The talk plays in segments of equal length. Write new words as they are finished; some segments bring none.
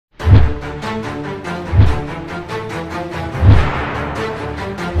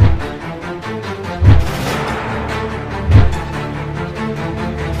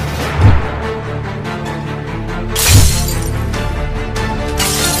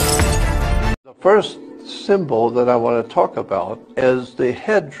First symbol that I want to talk about is the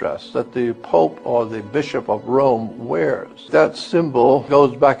headdress that the Pope or the Bishop of Rome wears. That symbol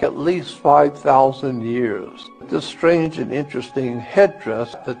goes back at least 5,000 years. This strange and interesting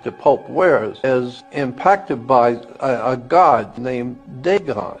headdress that the Pope wears is impacted by a god named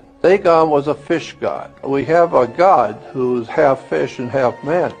Dagon. Dagon was a fish god. We have a god who's half fish and half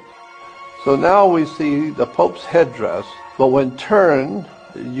man. So now we see the Pope's headdress, but when turned,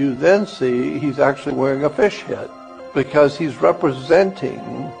 you then see he's actually wearing a fish head because he's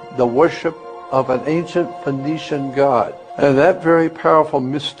representing the worship of an ancient Phoenician god. And that very powerful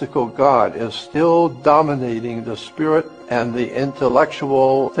mystical god is still dominating the spirit and the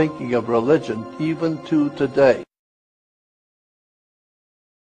intellectual thinking of religion even to today.